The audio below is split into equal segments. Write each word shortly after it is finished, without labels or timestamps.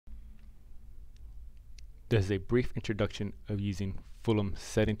This is a brief introduction of using Fulham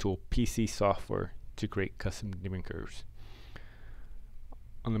Setting Tool PC software to create custom dimming curves.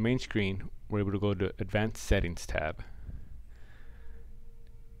 On the main screen, we're able to go to Advanced Settings tab,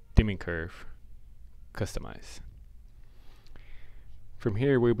 Dimming Curve, Customize. From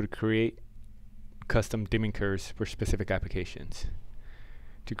here, we're able to create custom dimming curves for specific applications.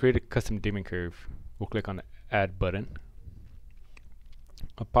 To create a custom dimming curve, we'll click on the Add button.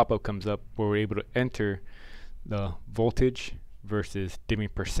 A pop-up comes up where we're able to enter the voltage versus dimming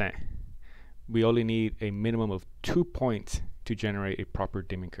percent. We only need a minimum of 2 points to generate a proper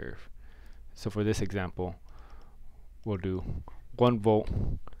dimming curve. So for this example, we'll do 1 volt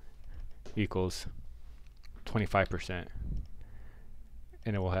equals 25%,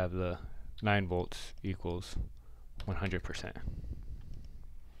 and it will have the 9 volts equals 100%.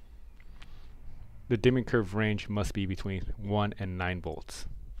 The dimming curve range must be between 1 and 9 volts.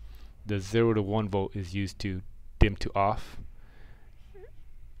 The 0 to 1 volt is used to dim to off,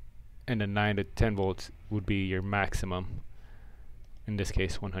 and the 9 to 10 volts would be your maximum, in this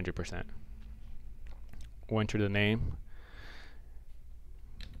case 100%. We'll enter the name,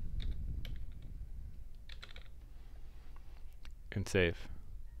 and save.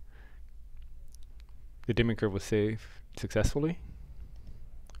 The dimming curve was saved successfully.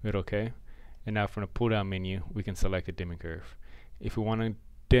 Hit OK. And now from the pull down menu, we can select a dimming curve. If we want to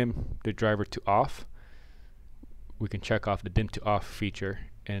dim the driver to off, we can check off the dim to off feature,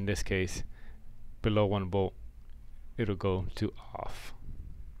 and in this case, below 1 volt, it'll go to off.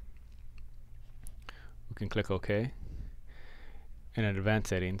 We can click OK. And in advanced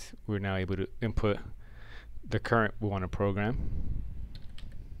settings, we're now able to input the current we want to program.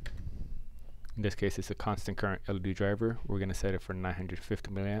 In this case, it's a constant current LED driver. We're going to set it for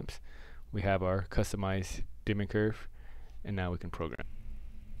 950 milliamps. We have our customized dimming curve, and now we can program.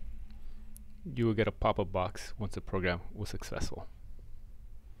 You will get a pop-up box once the program was successful.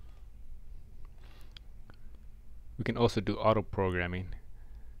 We can also do auto programming.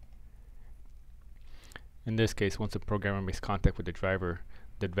 In this case, once the programmer makes contact with the driver,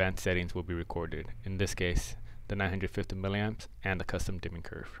 the advanced settings will be recorded. In this case, the 950 milliamps and the custom dimming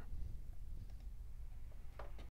curve.